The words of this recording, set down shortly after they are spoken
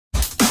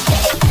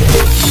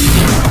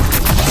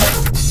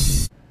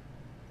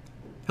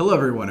Hello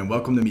everyone and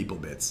welcome to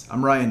Meeple Bits.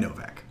 I'm Ryan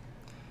Novak.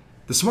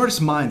 The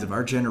smartest minds of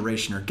our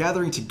generation are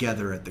gathering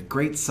together at the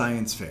Great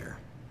Science Fair.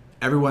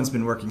 Everyone's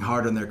been working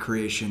hard on their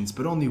creations,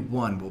 but only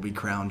one will be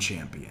crowned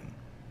champion.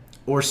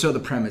 Or so the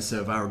premise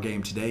of our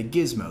game today,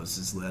 Gizmos,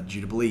 has led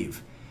you to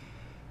believe.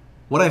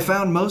 What I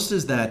found most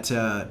is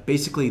that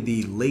basically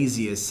the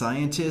laziest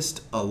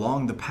scientist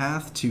along the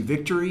path to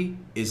victory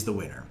is the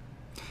winner.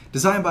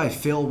 Designed by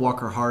Phil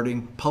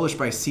Walker-Harding, published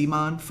by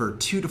CMON for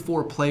 2 to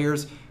 4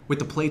 players, with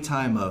the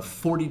playtime of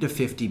 40 to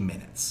 50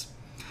 minutes.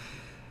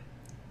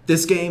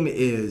 This game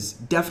is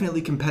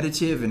definitely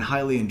competitive and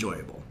highly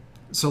enjoyable,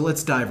 so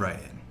let's dive right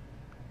in.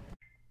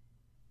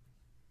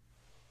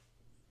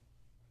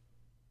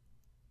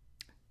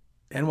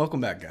 And welcome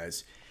back,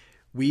 guys.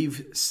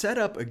 We've set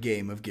up a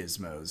game of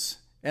Gizmos,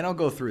 and I'll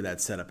go through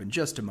that setup in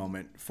just a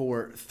moment,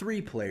 for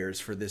 3 players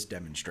for this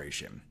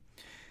demonstration.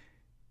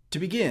 To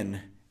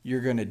begin,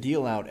 you're going to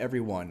deal out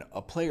everyone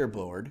a player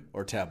board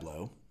or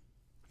tableau,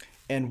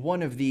 and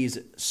one of these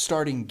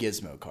starting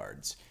Gizmo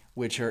cards,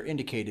 which are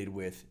indicated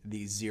with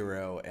the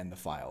 0 and the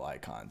file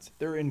icons.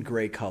 They're in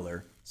gray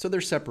color, so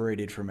they're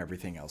separated from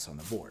everything else on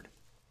the board.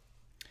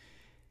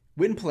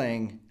 When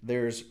playing,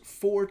 there's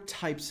 4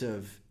 types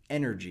of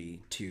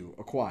energy to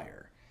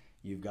acquire.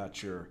 You've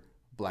got your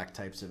black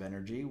types of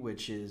energy,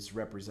 which is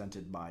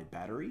represented by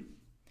battery.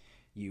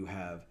 You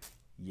have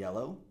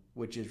yellow,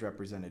 which is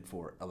represented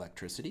for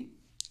electricity.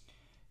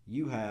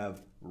 You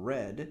have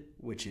red,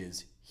 which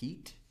is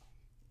heat.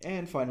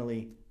 And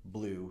finally,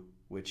 blue,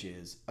 which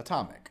is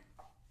atomic.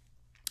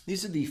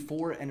 These are the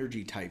 4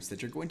 energy types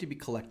that you're going to be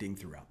collecting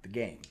throughout the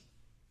game.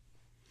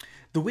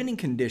 The winning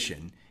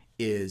condition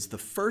is the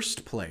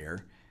first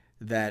player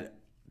that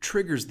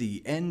triggers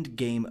the end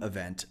game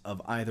event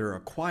of either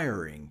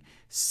acquiring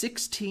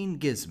 16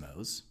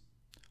 gizmos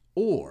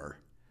or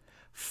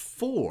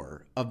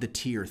 4 of the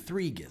tier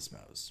 3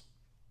 gizmos.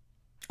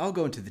 I'll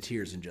go into the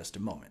tiers in just a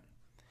moment.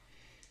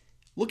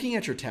 Looking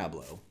at your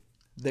tableau,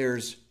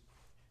 there's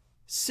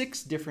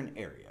 6 different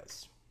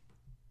areas: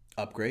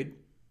 upgrade,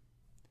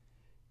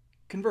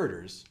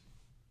 converters,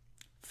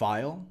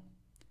 file,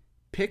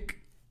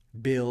 pick,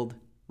 build,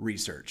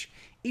 research,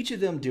 each of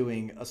them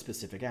doing a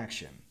specific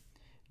action.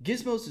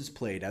 Gizmos is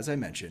played, as I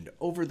mentioned,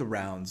 over the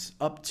rounds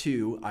up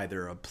to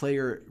either a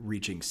player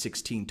reaching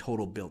 16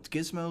 total built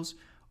gizmos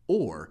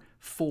or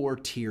 4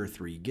 tier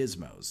 3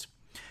 gizmos.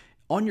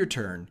 On your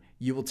turn,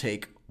 you will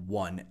take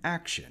 1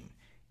 action.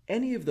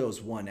 Any of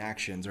those 1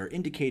 actions are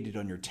indicated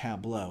on your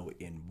tableau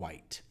in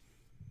white.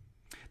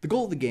 The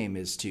goal of the game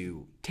is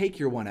to take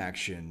your 1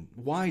 action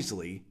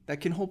wisely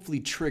that can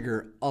hopefully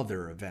trigger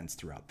other events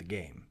throughout the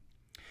game.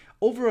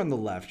 Over on the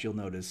left, you'll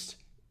notice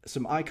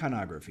some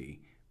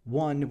iconography.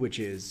 1, which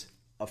is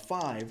a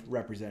 5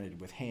 represented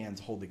with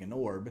hands holding an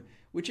orb,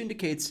 which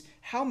indicates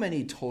how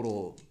many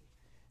total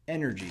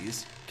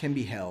energies can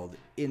be held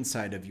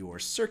inside of your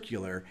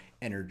circular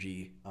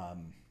energy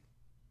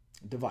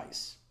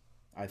device.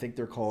 I think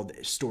they're called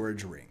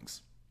storage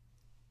rings.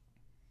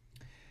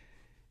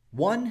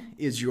 1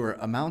 is your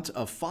amount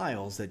of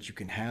files that you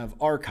can have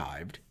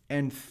archived,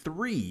 and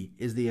 3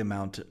 is the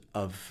amount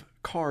of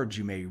cards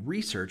you may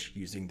research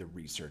using the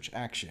research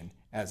action,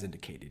 as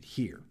indicated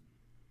here.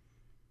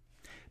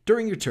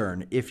 During your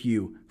turn, if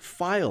you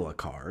file a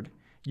card,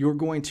 you're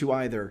going to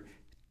either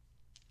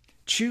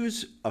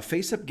choose a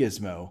face-up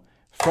gizmo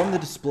from the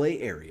display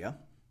area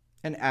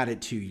and add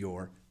it to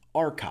your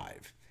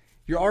archive.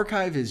 Your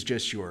archive is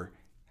just your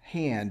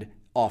hand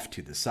off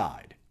to the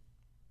side.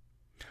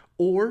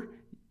 Or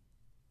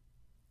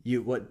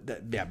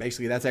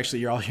basically that's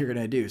actually all you're going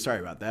to do. Sorry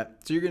about that.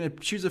 So you're going to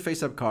choose a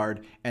face-up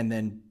card and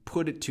then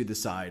put it to the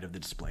side of the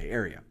display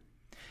area.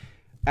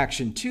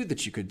 Action 2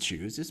 that you could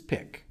choose is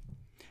pick.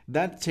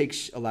 That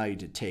allow you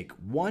to take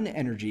 1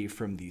 energy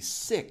from the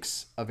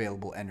 6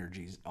 available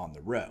energies on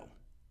the row,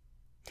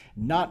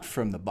 not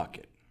from the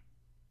bucket.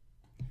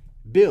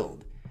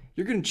 Build.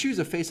 You're going to choose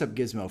a face-up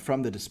gizmo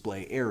from the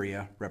display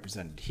area,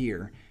 represented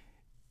here,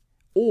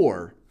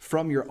 or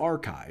from your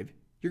archive.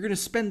 You're going to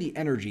spend the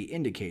energy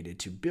indicated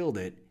to build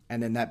it,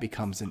 and then that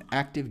becomes an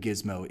active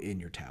gizmo in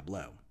your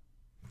tableau.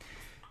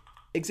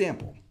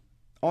 Example.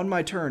 On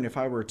my turn, if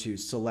I were to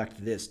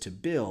select this to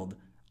build,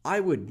 I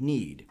would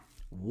need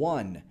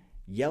 1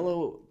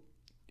 yellow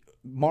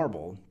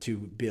marble to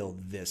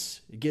build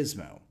this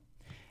gizmo.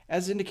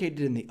 As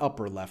indicated in the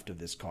upper left of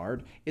this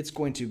card, it's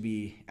going to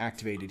be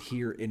activated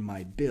here in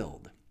my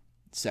build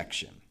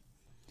section.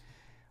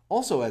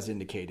 Also, as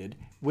indicated,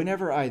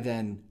 whenever I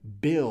then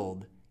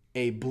build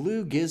a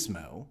blue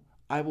gizmo,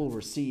 I will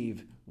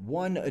receive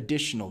 1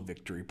 additional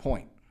victory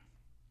point.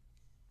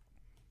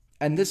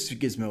 And this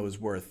gizmo is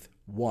worth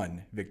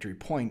 1 victory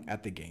point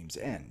at the game's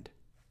end.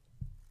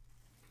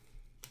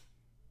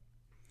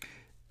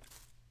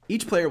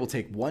 Each player will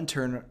take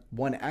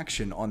 1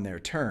 action on their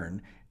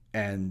turn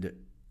and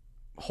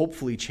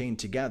hopefully chain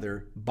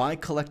together by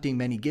collecting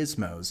many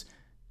gizmos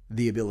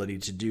the ability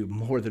to do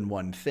more than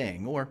 1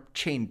 thing or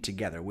chain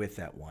together with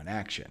that 1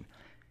 action.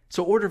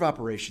 So order of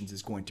operations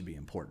is going to be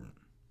important.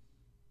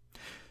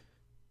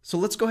 So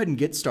let's go ahead and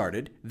get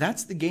started.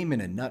 That's the game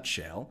in a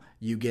nutshell.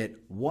 You get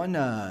one,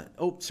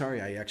 oh,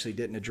 sorry, I actually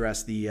didn't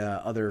address the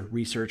other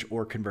research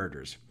or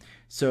converters.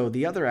 So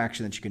the other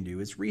action that you can do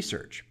is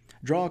research.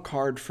 Draw a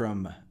card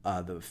from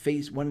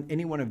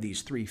any one of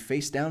these 3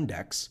 face-down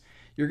decks.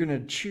 You're going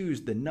to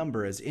choose the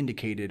number as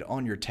indicated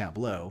on your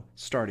tableau,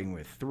 starting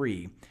with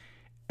 3.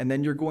 And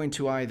then you're going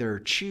to either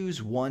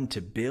choose one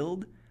to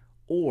build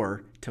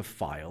or to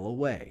file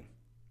away.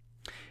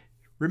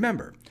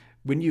 Remember,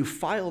 when you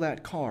file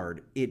that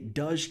card, it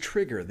does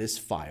trigger this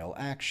file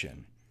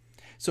action.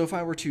 So if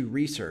I were to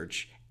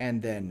research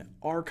and then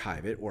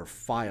archive it or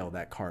file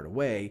that card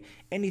away,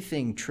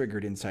 anything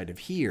triggered inside of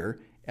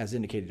here, as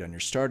indicated on your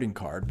starting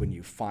card, when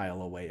you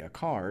file away a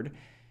card,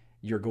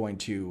 you're going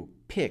to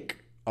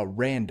pick a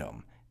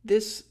random.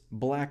 This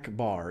black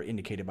bar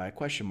indicated by a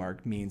question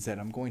mark means that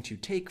I'm going to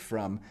take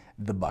from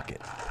the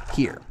bucket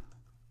here.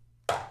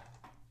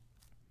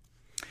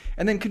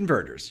 And then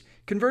converters.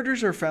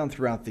 Converters are found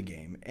throughout the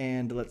game,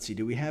 and let's see,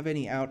 do we have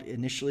any out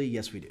initially?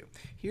 Yes, we do.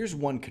 Here's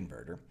one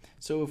converter.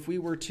 So if we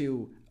were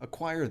to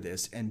acquire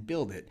this and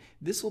build it,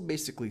 this will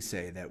basically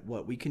say that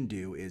what we can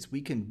do is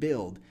we can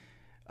build,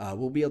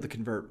 we'll be able to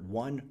convert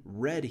 1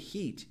 red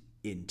heat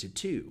into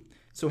 2.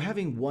 So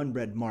having 1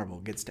 red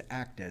marble gets to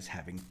act as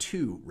having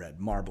 2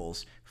 red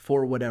marbles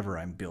for whatever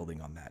I'm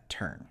building on that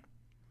turn.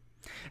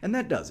 And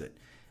that does it.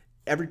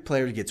 Every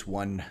player gets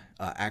 1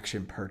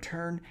 action per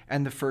turn,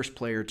 and the first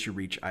player to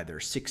reach either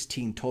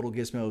 16 total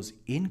gizmos,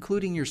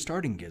 including your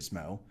starting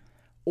gizmo,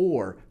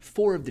 or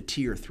 4 of the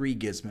tier 3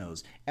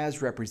 gizmos,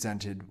 as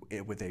represented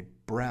with a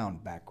brown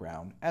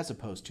background as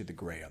opposed to the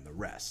gray on the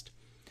rest,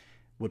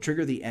 will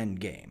trigger the end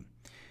game.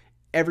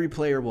 Every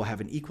player will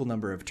have an equal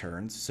number of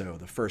turns, so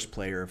the first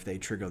player, if they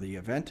trigger the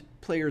event,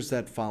 players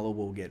that follow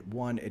will get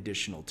 1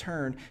 additional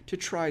turn to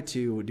try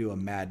to do a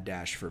mad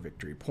dash for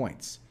victory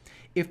points.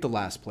 If the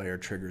last player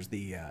triggers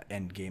the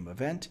end game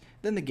event,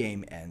 then the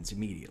game ends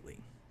immediately.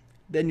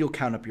 Then you'll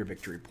count up your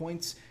victory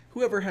points.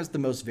 Whoever has the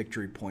most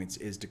victory points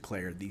is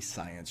declared the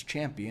science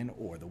champion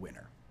or the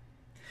winner.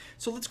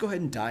 So let's go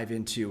ahead and dive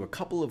into a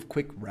couple of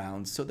quick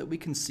rounds so that we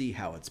can see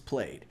how it's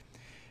played.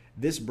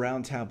 This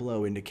brown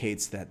tableau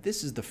indicates that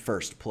this is the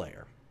first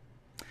player.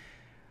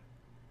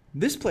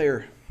 This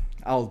player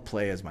I'll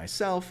play as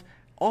myself.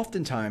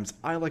 Oftentimes,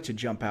 I like to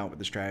jump out with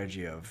the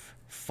strategy of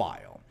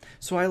file.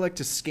 So I like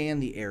to scan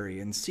the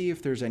area and see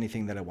if there's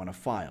anything that I want to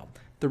file.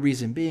 The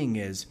reason being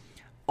is,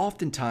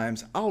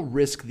 oftentimes I'll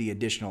risk the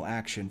additional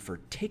action for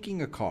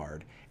taking a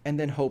card and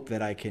then hope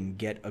that I can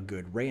get a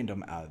good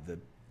random out of the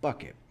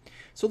bucket.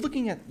 So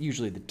looking at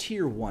usually the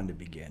tier 1 to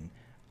begin,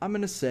 I'm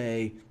going to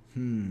say,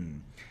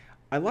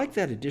 I like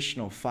that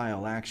additional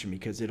file action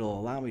because it'll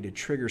allow me to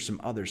trigger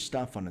some other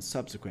stuff on a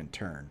subsequent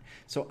turn.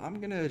 So I'm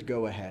going to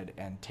go ahead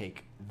and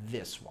take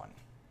this one.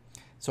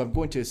 So I'm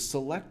going to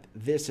select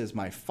this as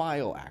my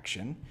file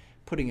action,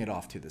 putting it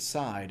off to the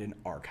side and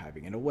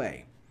archiving it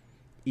away.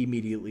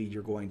 Immediately,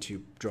 you're going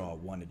to draw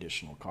 1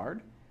 additional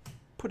card,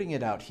 putting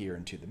it out here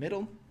into the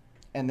middle.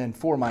 And then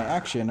for my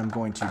action, I'm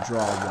going to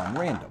draw 1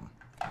 random.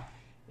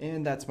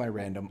 And that's my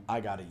random.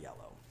 I got a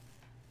yellow.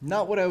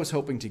 Not what I was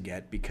hoping to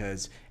get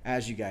because,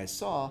 as you guys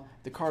saw,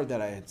 the card that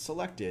I had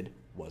selected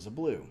was a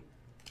blue.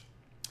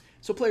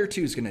 So player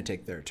 2 is going to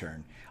take their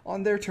turn.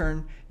 On their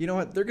turn, you know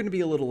what? They're going to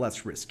be a little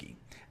less risky.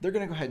 They're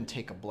going to go ahead and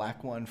take a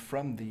black one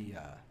from the,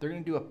 they're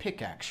going to do a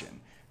pick action.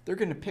 They're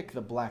going to pick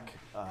the black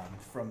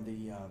from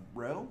the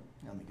row.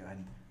 Let me go ahead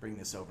and bring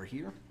this over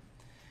here.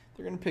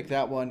 They're going to pick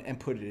that one and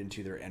put it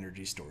into their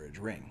energy storage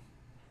ring.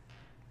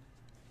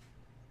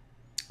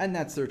 And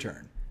that's their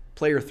turn.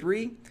 Player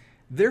 3,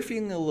 they're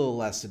feeling a little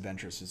less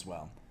adventurous as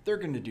well. They're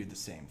going to do the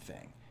same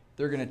thing.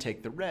 They're going to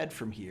take the red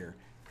from here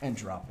and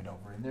drop it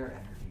over in their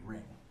energy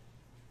ring.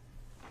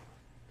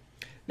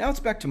 Now it's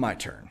back to my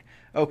turn.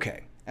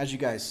 Okay. As you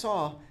guys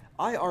saw,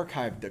 I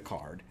archived the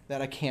card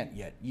that I can't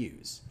yet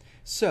use.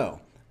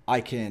 So I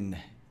can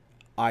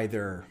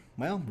either,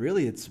 well,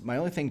 really it's my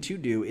only thing to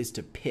do is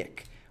to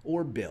pick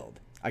or build.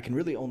 I can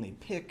really only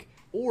pick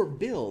or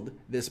build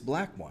this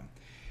black one,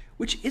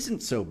 which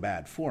isn't so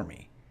bad for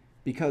me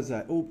because,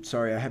 oh,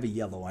 sorry, I have a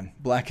yellow one.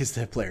 Black is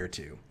the player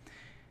 2.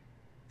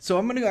 So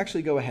I'm going to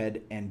actually go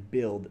ahead and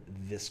build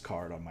this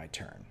card on my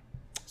turn.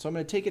 So I'm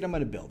going to take it, I'm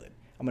going to build it.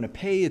 I'm going to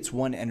pay its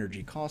 1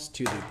 energy cost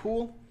to the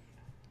pool.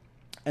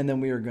 And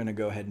then we are going to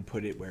go ahead and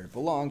put it where it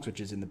belongs,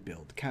 which is in the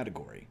build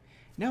category.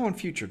 Now on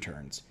future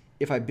turns,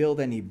 if I build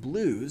any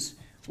blues,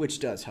 which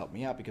does help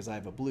me out because I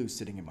have a blue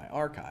sitting in my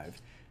archive,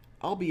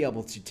 I'll be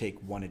able to take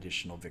 1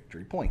 additional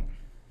victory point.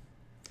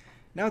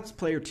 Now it's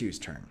player 2's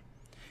turn.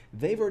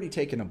 They've already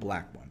taken a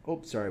black one.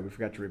 Oh, sorry, we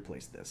forgot to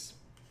replace this.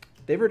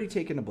 They've already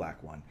taken a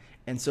black one.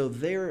 And so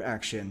their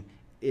action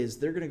is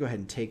they're going to go ahead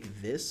and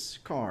take this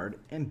card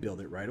and build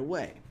it right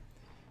away.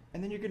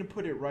 And then you're going to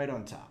put it right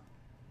on top.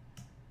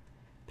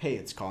 Pay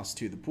its cost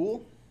to the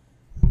pool,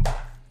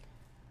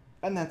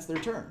 and that's their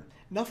turn.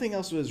 Nothing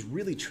else was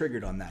really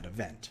triggered on that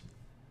event.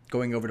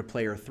 Going over to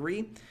player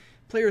 3,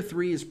 player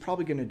 3 is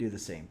probably going to do the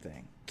same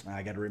thing.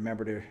 I got to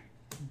remember to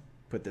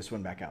put this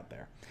one back out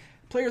there.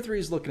 Player 3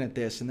 is looking at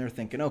this and they're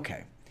thinking,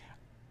 okay,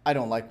 I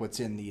don't like what's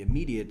in the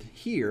immediate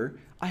here.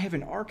 I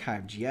haven't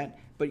archived yet,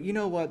 but you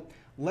know what?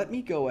 Let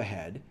me go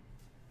ahead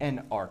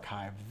and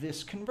archive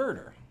this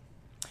converter.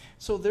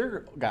 So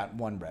they've got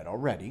one red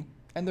already,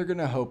 and they're going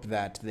to hope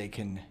that they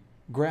can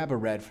grab a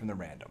red from the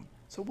random.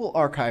 So we'll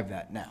archive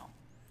that now.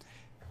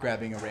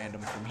 Grabbing a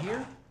random from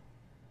here,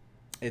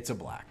 it's a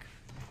black.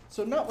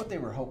 So not what they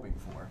were hoping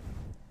for,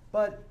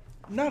 but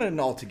not an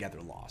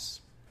altogether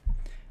loss.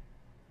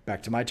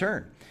 Back to my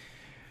turn.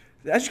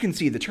 As you can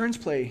see, the turns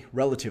play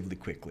relatively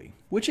quickly,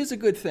 which is a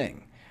good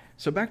thing.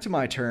 So back to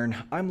my turn,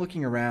 I'm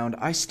looking around.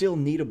 I still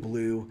need a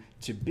blue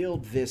to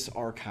build this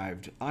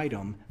archived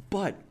item,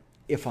 but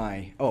if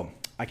I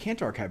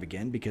can't archive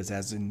again because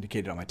as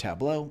indicated on my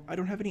tableau, I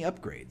don't have any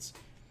upgrades.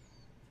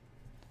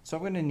 So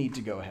I'm going to need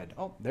to go ahead.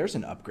 Oh, there's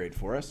an upgrade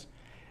for us.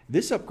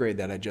 This upgrade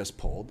that I just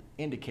pulled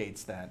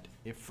indicates that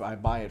if I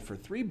buy it for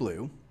 3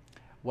 blue,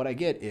 what I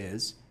get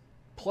is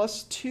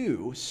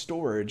 +2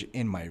 storage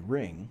in my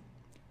ring,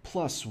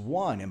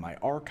 +1 in my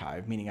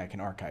archive, meaning I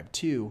can archive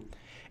 2,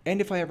 and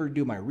if I ever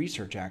do my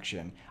research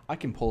action, I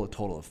can pull a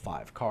total of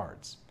 5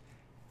 cards.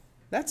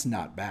 That's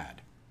not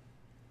bad.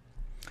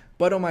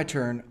 But on my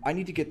turn, I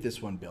need to get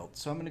this one built,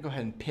 so I'm going to go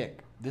ahead and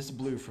pick this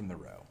blue from the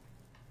row.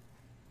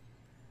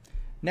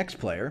 Next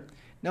player.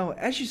 Now,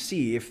 as you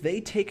see, if they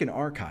take an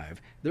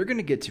archive, they're going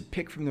to get to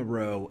pick from the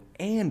row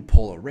and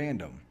pull a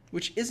random,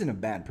 which isn't a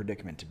bad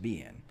predicament to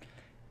be in.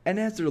 And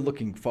as they're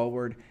looking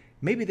forward,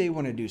 maybe they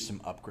want to do some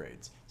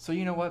upgrades. So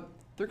you know what?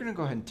 They're going to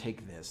go ahead and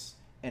take this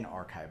and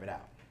archive it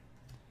out.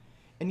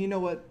 And you know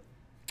what?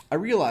 I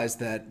realized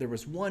that there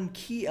was one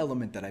key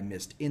element that I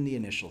missed in the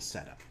initial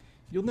setup.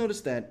 You'll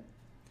notice that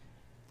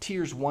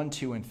tiers 1,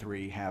 2, and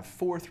 3 have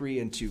 4, 3,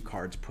 and 2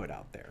 cards put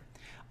out there.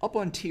 Up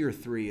on tier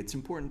 3, it's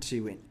important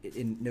to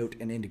note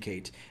and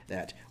indicate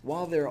that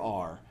while there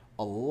are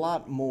a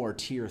lot more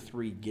tier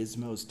 3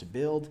 gizmos to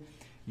build,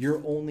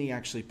 you're only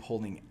actually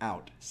pulling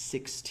out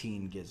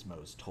 16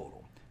 gizmos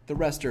total. The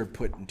rest are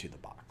put into the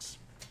box.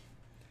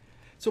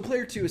 So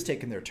player 2 has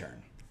taken their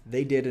turn.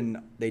 They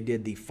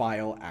did the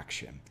file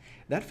action.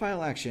 That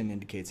file action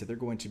indicates that they're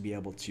going to be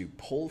able to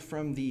pull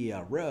from the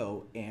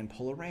row and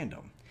pull a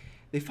random.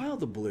 They filed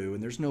the blue,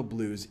 and there's no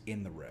blues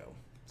in the row,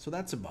 so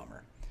that's a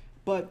bummer.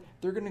 But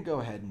they're going to go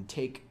ahead and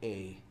take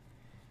a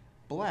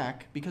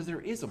black, because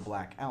there is a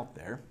black out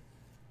there,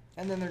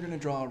 and then they're going to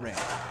draw a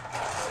random.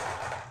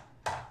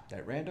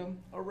 That random,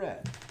 a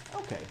red.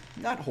 Okay,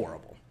 not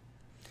horrible.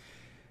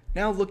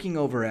 Now looking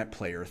over at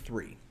player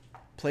 3.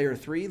 Player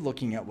 3,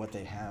 looking at what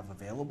they have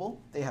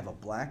available, they have a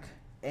black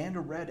and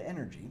a red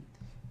energy,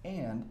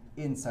 and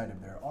inside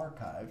of their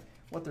archive,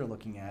 what they're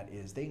looking at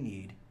is they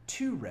need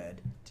 2 red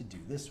to do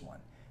this one.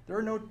 There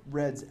are no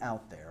reds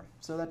out there,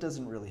 so that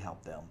doesn't really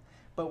help them.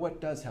 But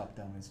what does help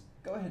them is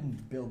go ahead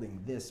and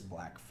building this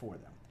black for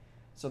them.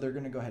 So they're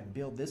going to go ahead and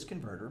build this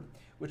converter,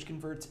 which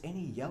converts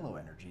any yellow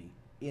energy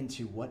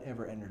into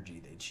whatever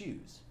energy they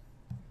choose.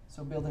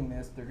 So building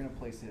this, they're going to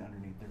place it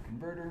underneath their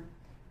converter,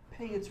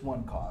 pay its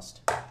 1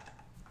 cost,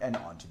 and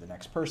on to the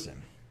next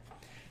person.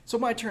 So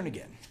my turn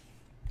again.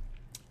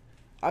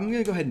 I'm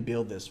going to go ahead and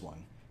build this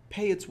one,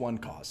 pay its 1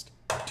 cost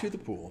to the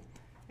pool,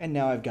 and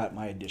now I've got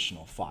my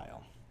additional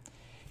file.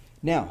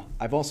 Now,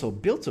 I've also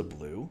built a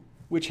blue,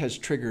 which has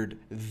triggered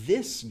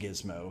this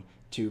gizmo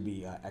to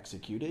be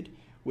executed,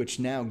 which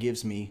now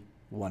gives me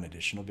 1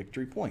 additional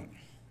victory point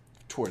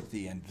towards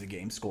the end of the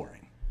game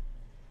scoring.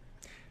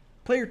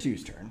 Player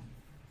 2's turn.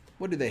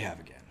 What do they have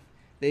again?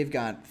 They've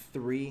got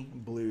 3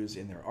 blues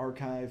in their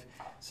archive,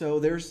 so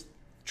there's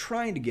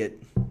trying to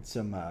get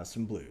some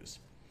blues.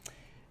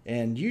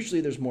 And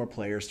usually there's more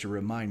players to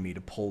remind me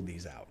to pull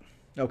these out.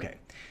 Okay,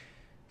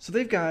 so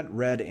they've got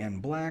red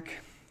and black.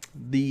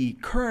 The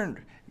current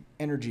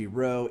energy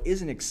row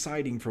isn't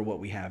exciting for what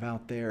we have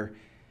out there,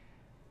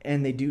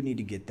 and they do need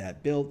to get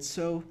that built,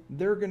 so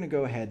they're going to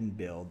go ahead and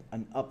build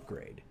an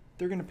upgrade.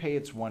 They're going to pay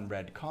its 1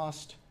 red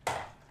cost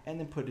and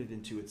then put it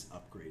into its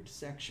upgrade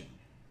section.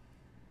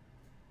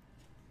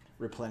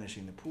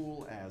 Replenishing the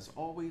pool as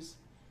always.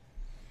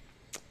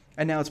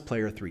 And now it's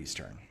player 3's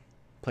turn.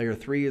 Player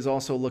 3 is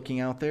also looking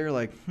out there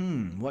like,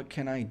 what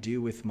can I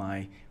do with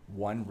my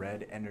 1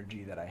 red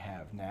energy that I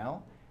have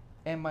now?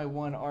 And my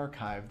 1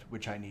 archived,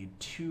 which I need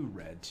 2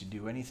 red to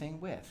do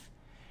anything with.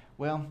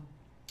 Well,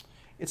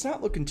 it's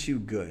not looking too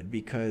good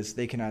because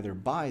they can either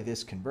buy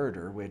this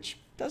converter, which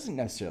doesn't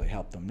necessarily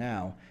help them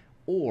now,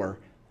 or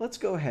let's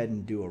go ahead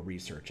and do a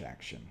research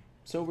action.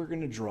 So we're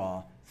going to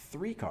draw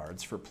 3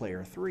 cards for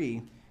player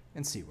 3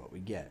 and see what we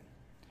get.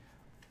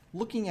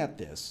 Looking at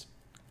this,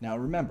 now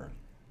remember,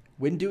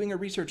 when doing a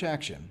research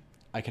action,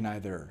 I can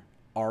either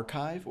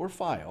archive or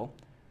file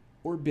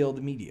or build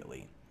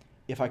immediately.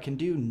 If I can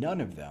do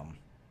none of them,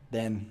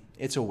 then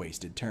it's a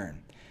wasted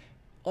turn.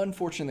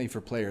 Unfortunately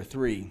for player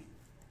 3,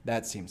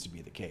 that seems to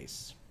be the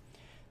case.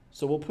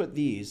 So we'll put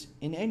these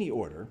in any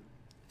order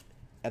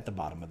at the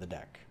bottom of the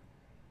deck.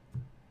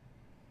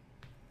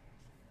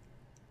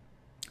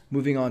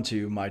 Moving on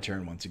to my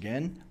turn once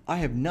again, I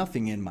have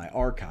nothing in my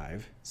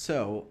archive,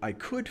 so I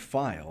could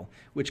file,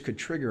 which could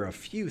trigger a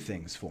few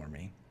things for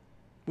me,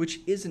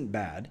 which isn't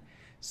bad.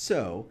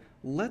 So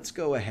let's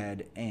go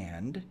ahead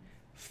and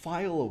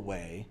file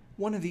away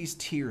one of these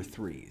tier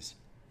 3s.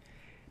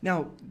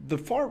 Now, the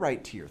far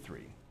right tier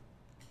 3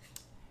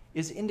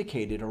 is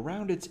indicated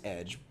around its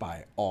edge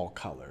by all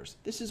colors.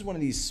 This is one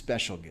of these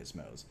special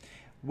gizmos,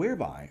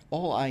 whereby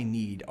all I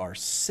need are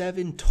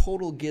 7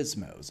 total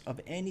gizmos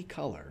of any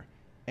color,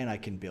 and I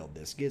can build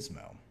this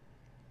gizmo.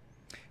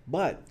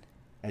 But,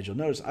 as you'll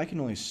notice, I can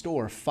only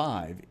store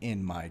 5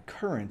 in my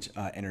current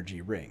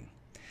energy ring.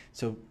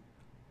 So,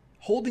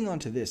 holding on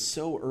to this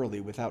so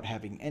early without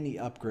having any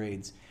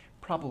upgrades,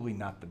 probably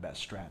not the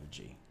best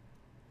strategy.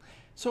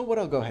 So what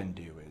I'll go ahead and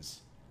do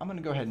is, I'm going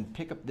to go ahead and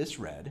pick up this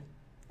red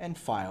and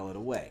file it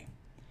away.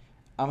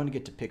 I'm going to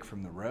get to pick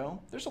from the row.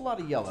 There's a lot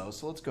of yellow,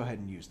 so let's go ahead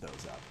and use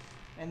those up.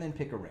 And then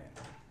pick a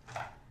random.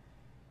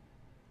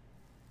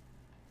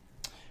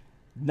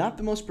 Not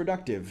the most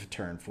productive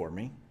turn for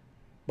me,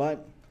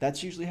 but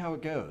that's usually how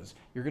it goes.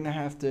 You're going to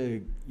have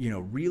to,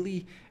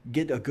 really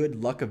get a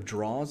good luck of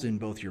draws in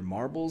both your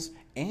marbles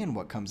and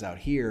what comes out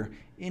here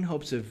in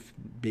hopes of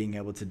being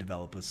able to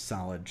develop a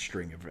solid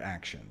string of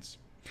actions.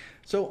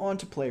 So on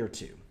to player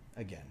 2.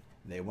 Again,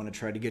 they want to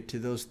try to get to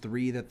those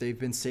 3 that they've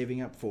been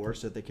saving up for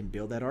so that they can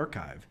build that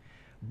archive.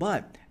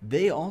 But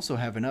they also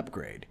have an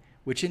upgrade,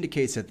 which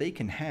indicates that they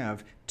can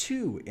have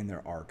 2 in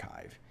their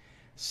archive.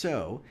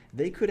 So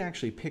they could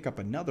actually pick up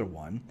another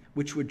one,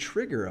 which would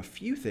trigger a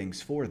few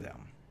things for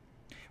them,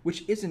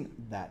 which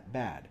isn't that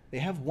bad. They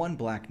have 1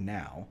 black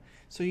now,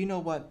 so you know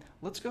what?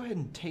 Let's go ahead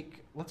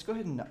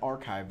and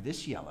archive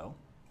this yellow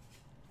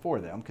for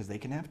them because they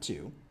can have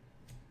 2.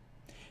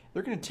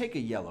 They're going to take a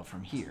yellow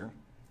from here,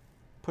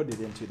 put it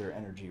into their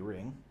energy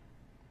ring,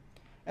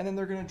 and then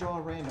they're going to draw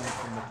a random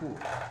from the pool.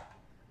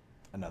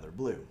 Another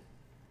blue.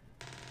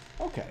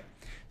 Okay,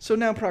 so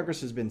now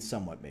progress has been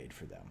somewhat made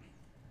for them.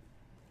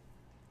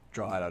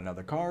 Draw out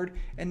another card,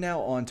 and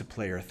now on to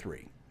player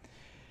 3.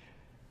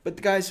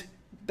 But guys,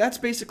 that's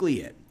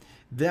basically it.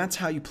 That's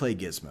how you play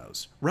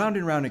Gizmos. Round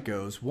and round it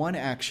goes, one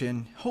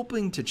action,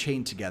 hoping to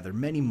chain together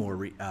many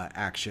more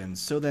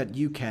actions so that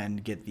you can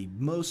get the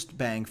most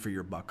bang for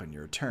your buck on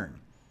your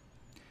turn.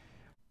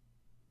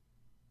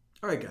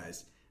 Alright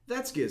guys,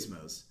 that's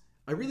Gizmos.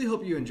 I really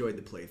hope you enjoyed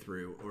the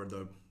playthrough, or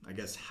the,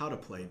 how to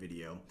play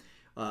video.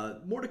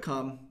 More to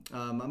come.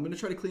 I'm going to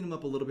try to clean them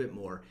up a little bit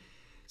more.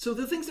 So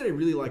the things that I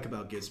really like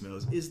about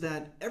Gizmos is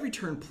that every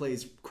turn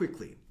plays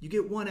quickly. You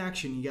get one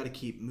action, you got to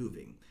keep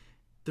moving.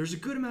 There's a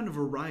good amount of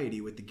variety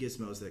with the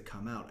Gizmos that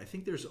come out. I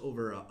think there's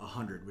over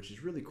 100, which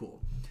is really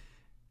cool.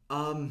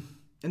 And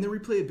the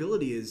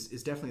replayability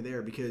is definitely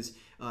there because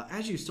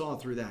as you saw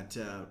through that,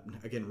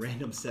 again,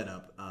 random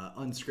setup,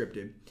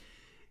 unscripted,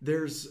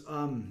 there's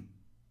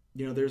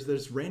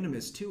there's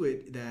randomness to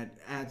it that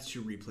adds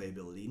to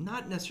replayability,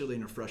 not necessarily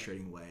in a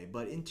frustrating way,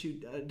 but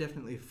into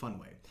definitely a fun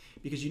way,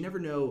 because you never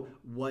know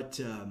what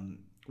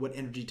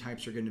energy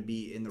types are going to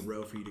be in the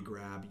row for you to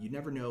grab. You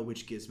never know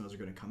which gizmos are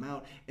going to come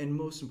out, and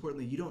most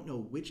importantly, you don't know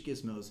which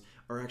gizmos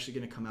are actually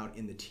going to come out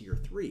in the tier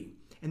 3,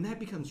 and that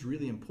becomes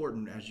really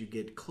important as you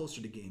get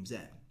closer to game's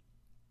end.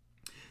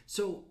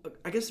 So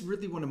I guess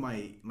really one of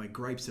my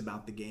gripes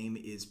about the game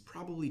is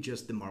probably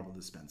just the marble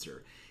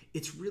dispenser.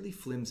 It's really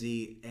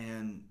flimsy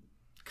and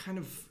kind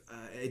of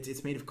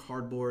it's made of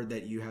cardboard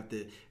that you have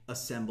to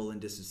assemble and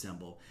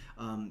disassemble.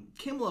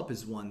 Camel Up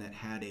is one that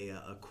had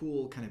a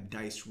cool kind of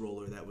dice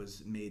roller that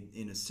was made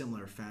in a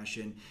similar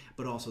fashion,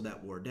 but also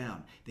that wore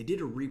down. They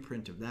did a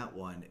reprint of that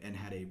one and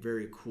had a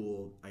very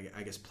cool,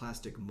 I guess,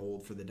 plastic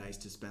mold for the dice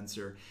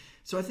dispenser.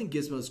 So I think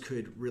Gizmos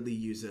could really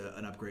use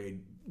an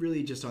upgrade,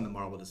 really just on the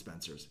marble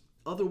dispensers.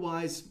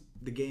 Otherwise,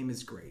 the game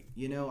is great.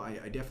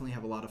 I definitely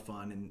have a lot of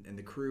fun, and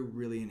the crew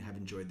really have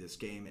enjoyed this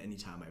game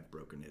anytime I've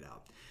broken it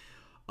out.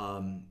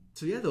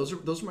 So yeah, those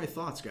are my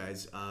thoughts,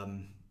 guys.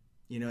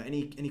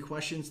 Any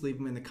questions, leave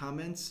them in the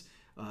comments.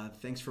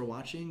 Thanks for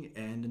watching,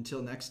 and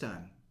until next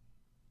time.